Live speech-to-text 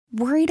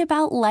Worried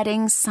about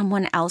letting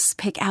someone else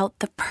pick out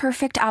the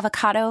perfect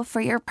avocado for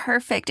your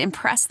perfect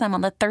impress them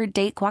on the third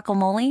date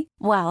guacamole?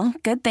 Well,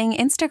 good thing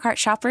Instacart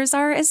shoppers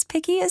are as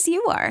picky as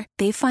you are.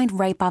 They find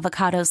ripe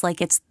avocados like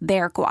it's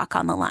their guac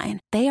on the line.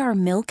 They are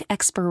milk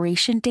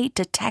expiration date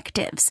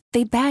detectives.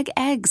 They bag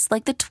eggs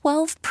like the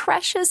 12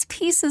 precious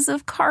pieces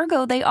of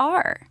cargo they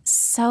are.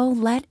 So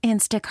let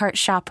Instacart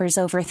shoppers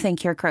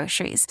overthink your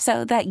groceries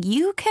so that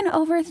you can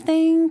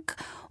overthink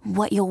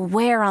what you'll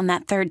wear on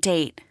that third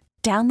date.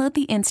 Download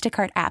the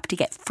Instacart app to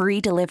get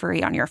free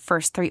delivery on your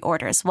first 3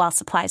 orders while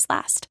supplies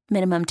last.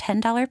 Minimum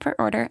 $10 per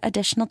order.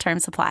 Additional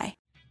terms apply.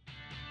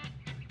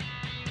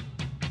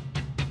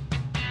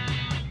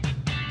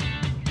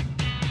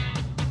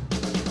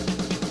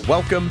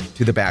 Welcome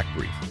to The Back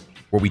Brief,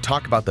 where we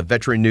talk about the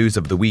veteran news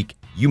of the week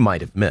you might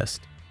have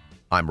missed.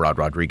 I'm Rod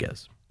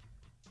Rodriguez.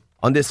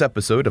 On this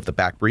episode of The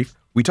Back Brief,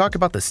 we talk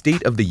about the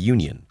State of the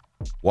Union,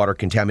 water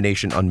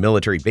contamination on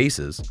military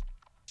bases,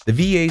 the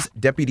VA's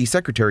deputy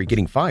secretary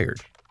getting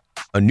fired,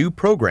 a new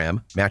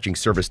program matching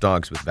service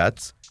dogs with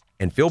vets,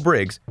 and Phil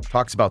Briggs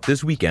talks about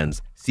this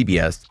weekend's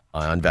CBS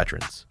Eye on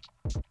Veterans.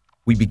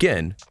 We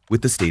begin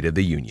with the State of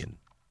the Union.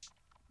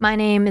 My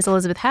name is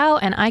Elizabeth Howe,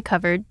 and I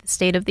covered the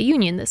State of the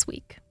Union this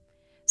week.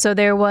 So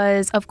there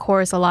was, of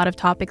course, a lot of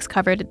topics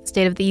covered at the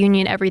State of the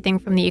Union, everything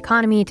from the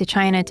economy to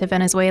China to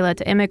Venezuela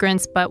to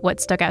immigrants. But what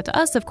stuck out to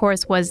us, of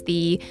course, was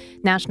the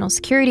national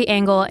security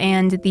angle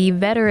and the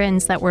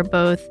veterans that were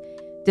both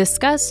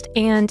discussed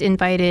and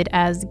invited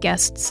as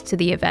guests to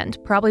the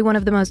event. Probably one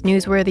of the most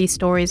newsworthy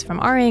stories from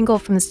our angle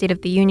from the State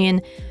of the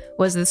Union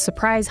was the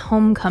surprise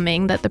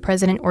homecoming that the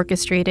president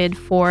orchestrated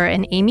for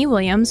an Amy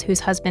Williams,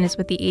 whose husband is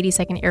with the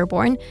 82nd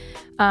Airborne.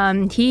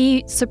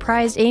 He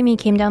surprised Amy,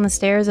 came down the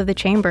stairs of the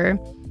chamber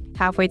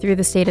halfway through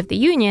the State of the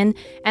Union,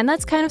 and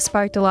that's kind of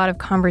sparked a lot of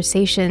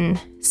conversation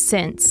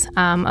since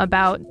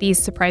about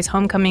these surprise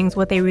homecomings,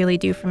 what they really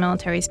do for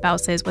military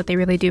spouses, what they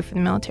really do for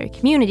the military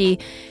community.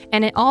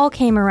 And it all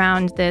came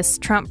around this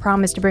Trump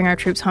promise to bring our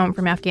troops home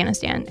from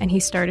Afghanistan, and he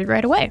started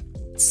right away.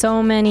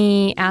 So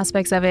many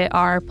aspects of it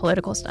are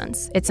political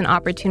stunts. It's an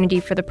opportunity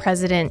for the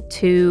president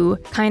to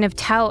kind of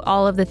tout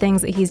all of the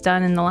things that he's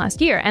done in the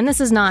last year. And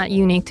this is not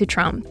unique to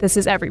Trump. This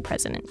is every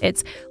president.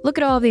 It's look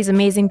at all of these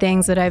amazing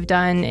things that I've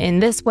done in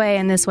this way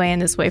and this way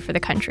and this way for the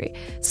country.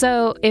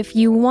 So if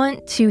you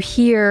want to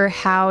hear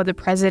how the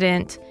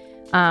president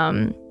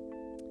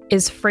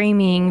is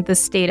framing the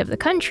state of the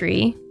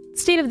country,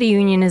 State of the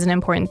Union is an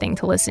important thing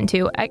to listen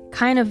to. I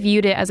kind of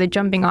viewed it as a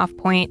jumping off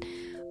point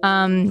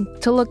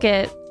to look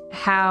at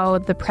how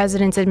the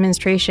president's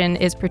administration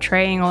is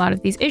portraying a lot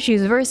of these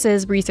issues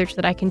versus research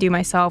that I can do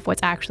myself,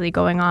 what's actually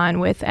going on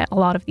with a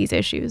lot of these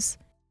issues.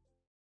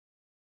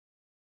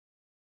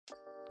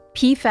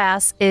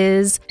 PFAS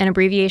is an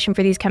abbreviation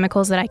for these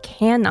chemicals that I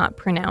cannot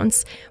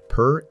pronounce.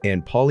 Per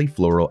and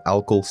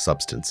polyfluoroalkyl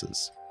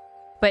substances.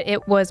 But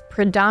it was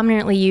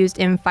predominantly used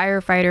in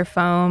firefighter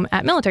foam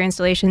at military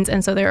installations.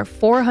 And so there are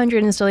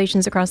 400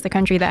 installations across the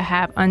country that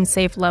have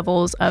unsafe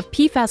levels of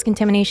PFAS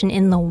contamination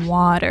in the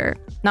water.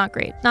 Not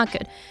great, not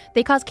good.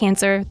 They cause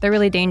cancer. They're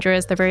really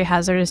dangerous. They're very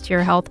hazardous to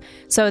your health.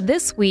 So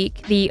this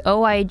week, the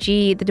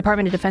OIG, the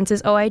Department of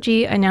Defense's OIG,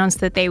 announced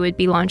that they would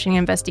be launching an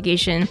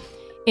investigation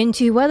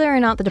into whether or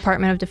not the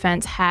Department of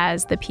Defense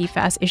has the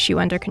PFAS issue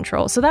under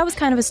control. So that was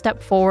kind of a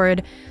step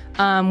forward.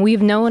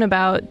 We've known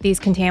about these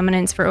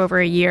contaminants for over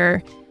a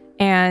year,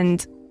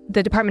 and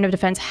the Department of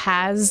Defense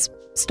has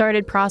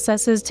started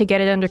processes to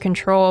get it under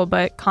control,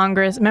 but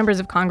members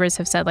of Congress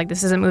have said,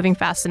 this isn't moving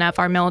fast enough.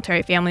 Our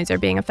military families are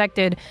being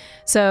affected.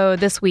 So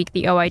this week,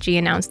 the OIG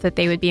announced that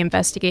they would be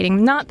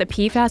investigating not the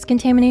PFAS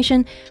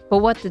contamination, but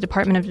what the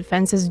Department of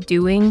Defense is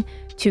doing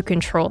to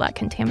control that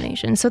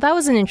contamination. So that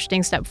was an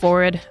interesting step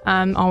forward.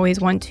 Always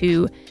want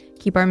to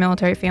keep our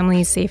military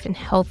families safe and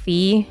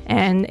healthy,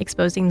 and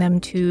exposing them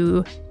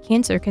to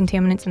cancer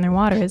contaminants in their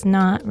water is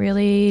not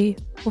really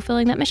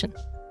fulfilling that mission.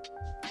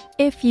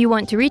 If you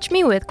want to reach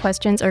me with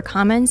questions or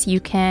comments, you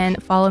can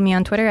follow me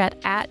on Twitter at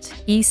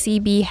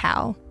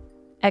 @ECBHow.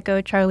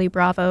 Echo Charlie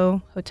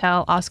Bravo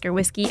Hotel Oscar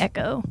Whiskey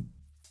Echo.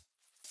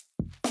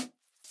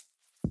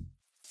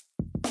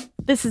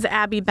 This is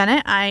Abby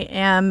Bennett. I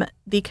am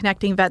the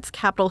Connecting Vets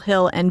Capitol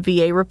Hill and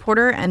VA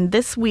reporter. And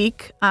this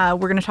week, we're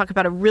going to talk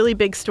about a really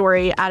big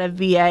story out of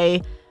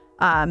VA.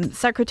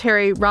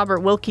 Secretary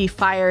Robert Wilkie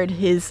fired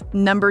his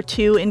number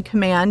 2 in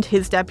command,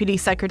 his deputy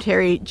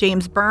secretary,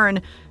 James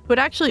Byrne, who had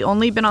actually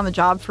only been on the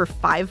job for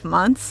 5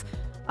 months.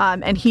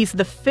 And he's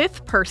the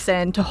 5th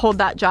person to hold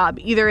that job,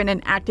 either in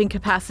an acting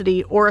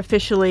capacity or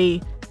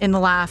officially in the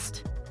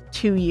last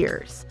 2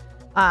 years,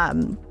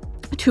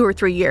 2 or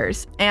 3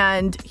 years.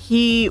 And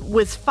he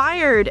was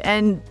fired,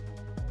 and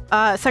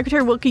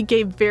Secretary Wilkie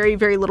gave very,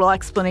 very little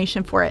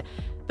explanation for it.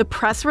 The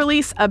press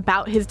release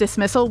about his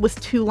dismissal was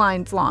 2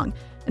 lines long.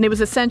 And it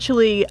was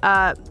essentially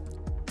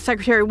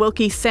Secretary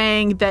Wilkie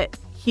saying that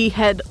he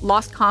had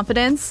lost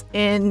confidence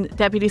in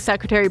Deputy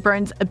Secretary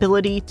Byrne's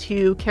ability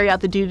to carry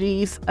out the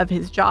duties of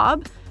his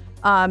job,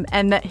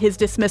 and that his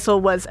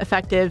dismissal was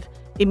effective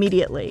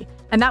immediately.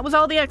 And that was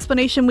all the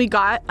explanation we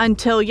got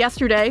until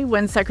yesterday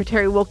when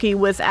Secretary Wilkie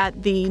was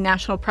at the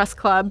National Press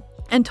Club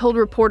and told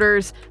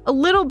reporters a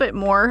little bit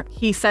more.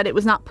 He said it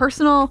was not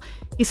personal.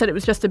 He said it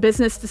was just a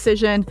business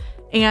decision.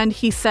 And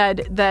he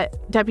said that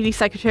Deputy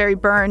Secretary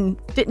Byrne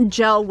didn't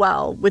gel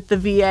well with the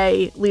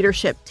VA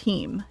leadership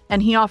team.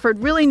 And he offered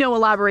really no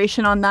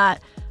elaboration on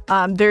that.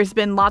 There's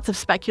been lots of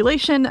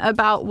speculation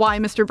about why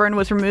Mr. Byrne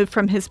was removed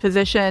from his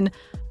position.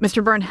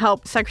 Mr. Byrne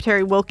helped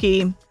Secretary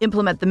Wilkie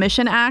implement the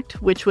Mission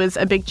Act, which was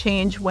a big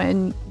change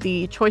when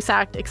the Choice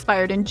Act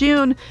expired in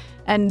June.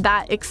 And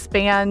that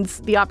expands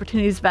the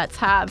opportunities vets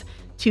have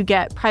to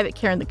get private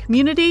care in the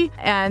community.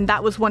 And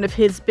that was one of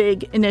his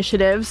big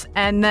initiatives.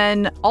 And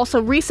then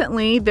also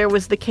recently, there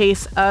was the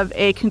case of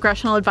a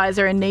congressional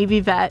advisor and Navy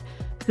vet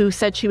who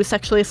said she was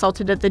sexually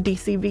assaulted at the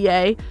DC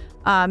VA.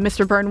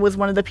 Mr. Byrne was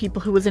one of the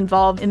people who was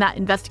involved in that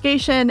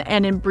investigation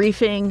and in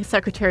briefing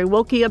Secretary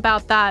Wilkie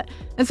about that.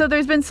 And so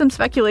there's been some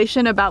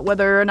speculation about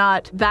whether or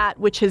not that,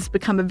 which has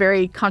become a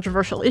very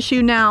controversial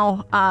issue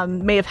now,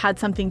 may have had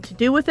something to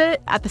do with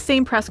it. At the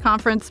same press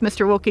conference,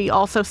 Mr. Wilkie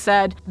also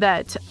said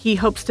that he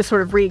hopes to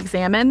sort of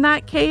re-examine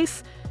that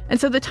case. And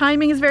so the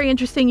timing is very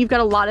interesting. You've got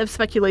a lot of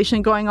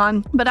speculation going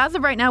on. But as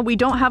of right now, we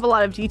don't have a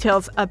lot of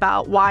details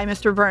about why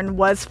Mr. Byrne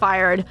was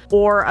fired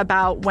or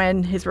about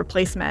when his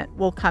replacement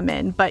will come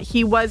in. But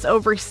he was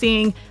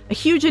overseeing a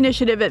huge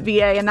initiative at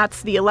VA, and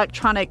that's the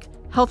electronic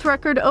health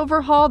record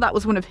overhaul. That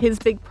was one of his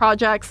big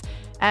projects.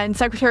 And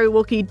Secretary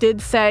Wilkie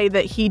did say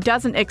that he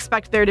doesn't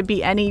expect there to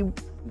be any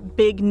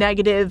big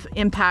negative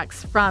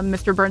impacts from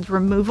Mr. Byrne's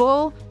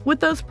removal with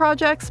those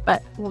projects,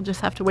 but we'll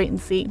just have to wait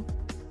and see.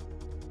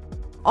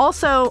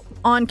 Also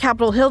on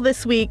Capitol Hill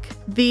this week,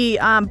 the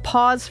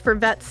Pause for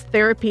Vets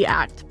Therapy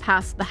Act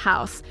passed the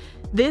House.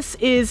 This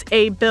is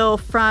a bill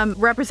from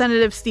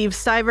Representative Steve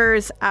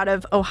Stivers out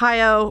of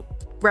Ohio,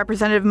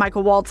 Representative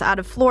Michael Waltz out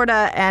of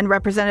Florida, and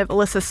Representative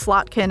Alyssa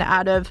Slotkin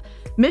out of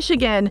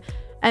Michigan.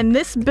 And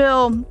this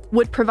bill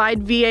would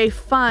provide VA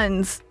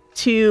funds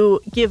to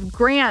give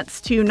grants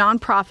to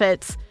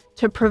nonprofits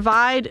to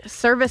provide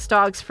service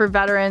dogs for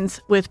veterans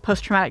with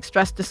post-traumatic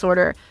stress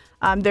disorder.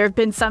 There have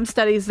been some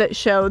studies that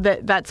show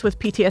that vets with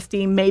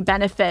PTSD may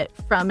benefit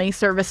from a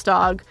service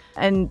dog.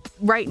 And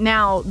right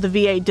now, the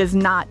VA does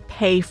not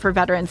pay for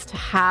veterans to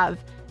have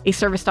a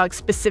service dog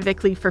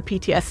specifically for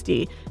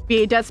PTSD.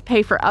 VA does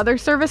pay for other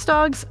service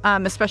dogs,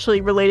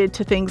 especially related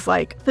to things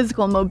like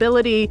physical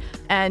mobility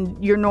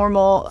and your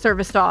normal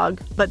service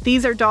dog. But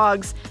these are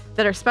dogs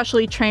that are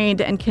specially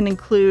trained and can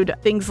include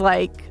things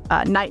like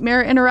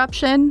nightmare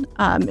interruption.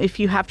 If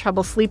you have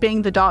trouble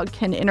sleeping, the dog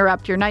can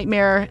interrupt your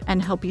nightmare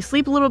and help you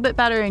sleep a little bit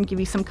better and give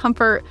you some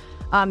comfort.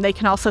 They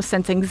can also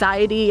sense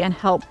anxiety and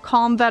help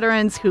calm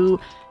veterans who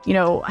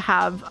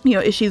have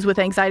issues with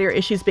anxiety or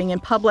issues being in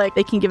public.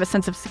 They can give a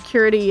sense of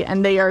security,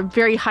 and they are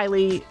very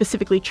highly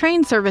specifically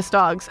trained service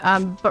dogs.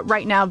 But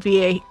right now,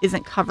 VA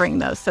isn't covering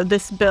those. So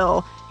this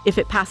bill, if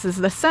it passes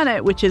the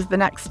Senate, which is the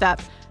next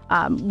step,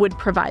 would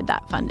provide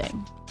that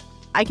funding.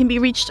 I can be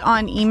reached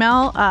on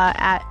email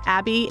at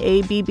Abby,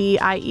 ABBIE,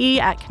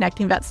 at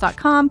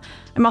connectingvets.com.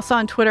 I'm also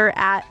on Twitter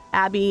at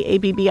Abby,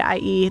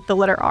 ABBIE, the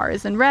letter R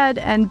is in red,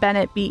 and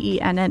Bennett,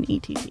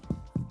 BENNETT.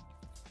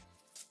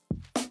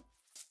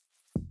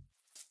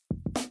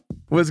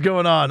 What's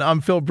going on?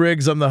 I'm Phil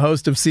Briggs. I'm the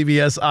host of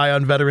CBS Eye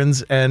on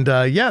Veterans. And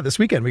this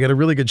weekend we got a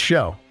really good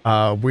show.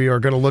 We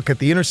are going to look at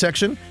the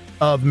intersection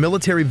of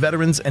military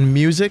veterans and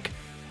music.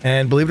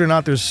 And believe it or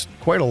not, there's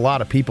quite a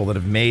lot of people that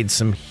have made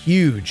some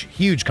huge,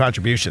 huge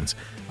contributions.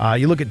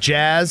 You look at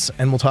jazz,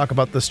 and we'll talk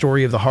about the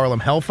story of the Harlem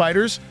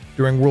Hellfighters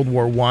during World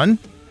War I,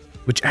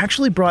 which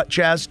actually brought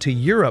jazz to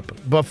Europe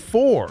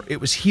before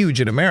it was huge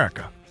in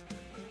America.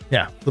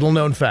 Yeah, little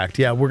known fact.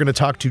 Yeah, we're going to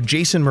talk to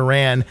Jason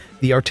Moran,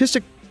 the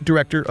artistic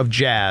director of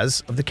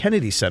jazz of the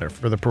Kennedy Center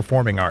for the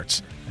Performing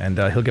Arts, and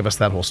he'll give us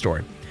that whole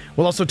story.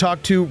 We'll also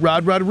talk to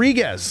Rod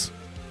Rodriguez,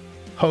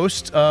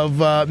 host of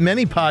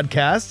many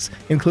podcasts,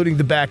 including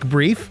The Back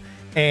Brief,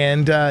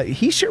 and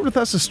he shared with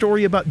us a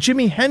story about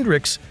Jimi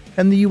Hendrix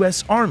and the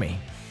U.S. Army.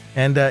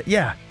 And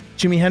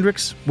Jimi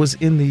Hendrix was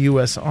in the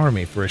U.S.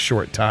 Army for a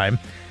short time,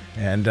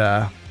 and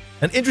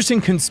an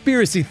interesting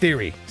conspiracy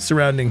theory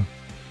surrounding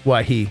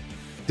why he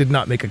did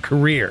not make a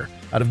career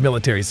out of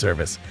military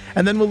service.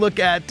 And then we'll look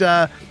at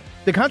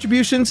the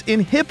contributions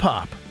in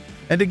hip-hop.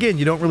 And again,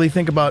 you don't really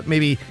think about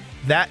maybe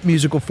that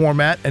musical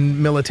format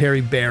and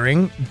military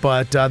bearing,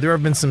 but there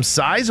have been some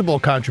sizable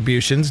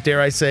contributions,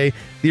 dare I say,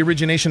 the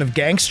origination of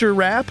gangster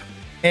rap,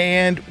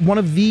 and one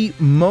of the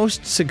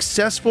most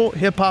successful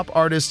hip-hop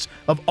artists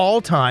of all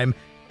time.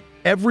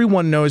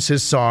 Everyone knows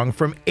his song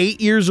from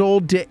 8 years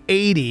old to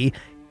 80.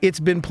 It's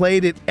been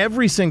played at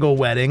every single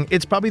wedding.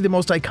 It's probably the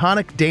most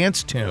iconic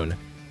dance tune.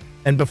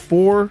 And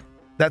before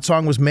that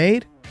song was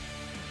made,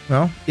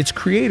 well, its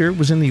creator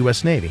was in the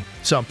U.S. Navy.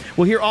 So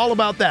we'll hear all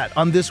about that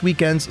on this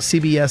weekend's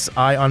CBS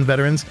Eye on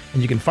Veterans,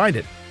 and you can find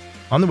it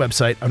on the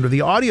website under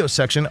the audio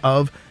section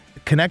of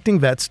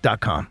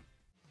connectingvets.com.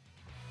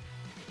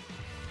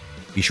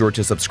 Be sure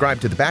to subscribe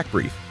to The Back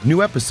Brief,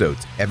 new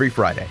episodes every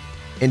Friday.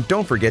 And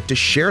don't forget to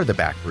share The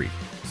Back Brief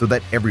so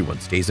that everyone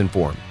stays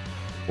informed.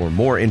 For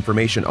more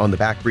information on the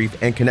Back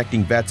Brief and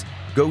Connecting Vets,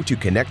 go to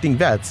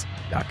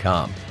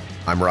connectingvets.com.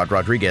 I'm Rod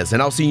Rodriguez,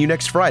 and I'll see you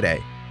next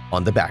Friday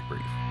on the Back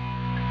Brief.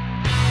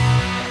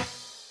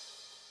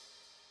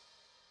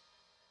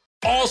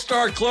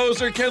 All-star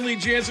closer Kenley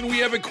Jansen, we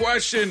have a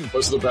question.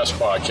 What's the best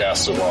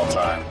podcast of all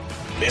time?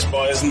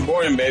 Baseball isn't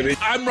boring, baby.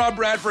 I'm Rob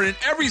Bradford, and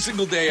every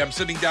single day I'm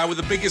sitting down with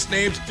the biggest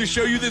names to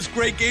show you this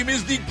great game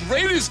is the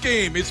greatest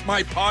game. It's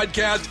my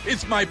podcast.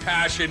 It's my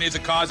passion. It's a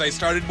cause I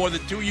started more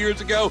than 2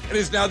 years ago and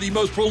is now the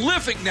most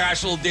prolific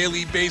national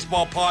daily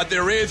baseball pod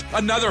there is.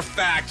 Another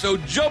fact. So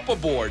jump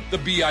aboard the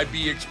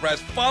BIB Express.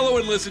 Follow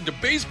and listen to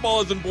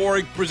Baseball Isn't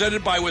Boring,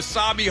 presented by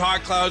Wasabi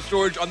Hot Cloud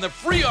Storage on the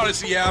free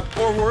Odyssey app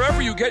or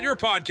wherever you get your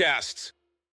podcasts.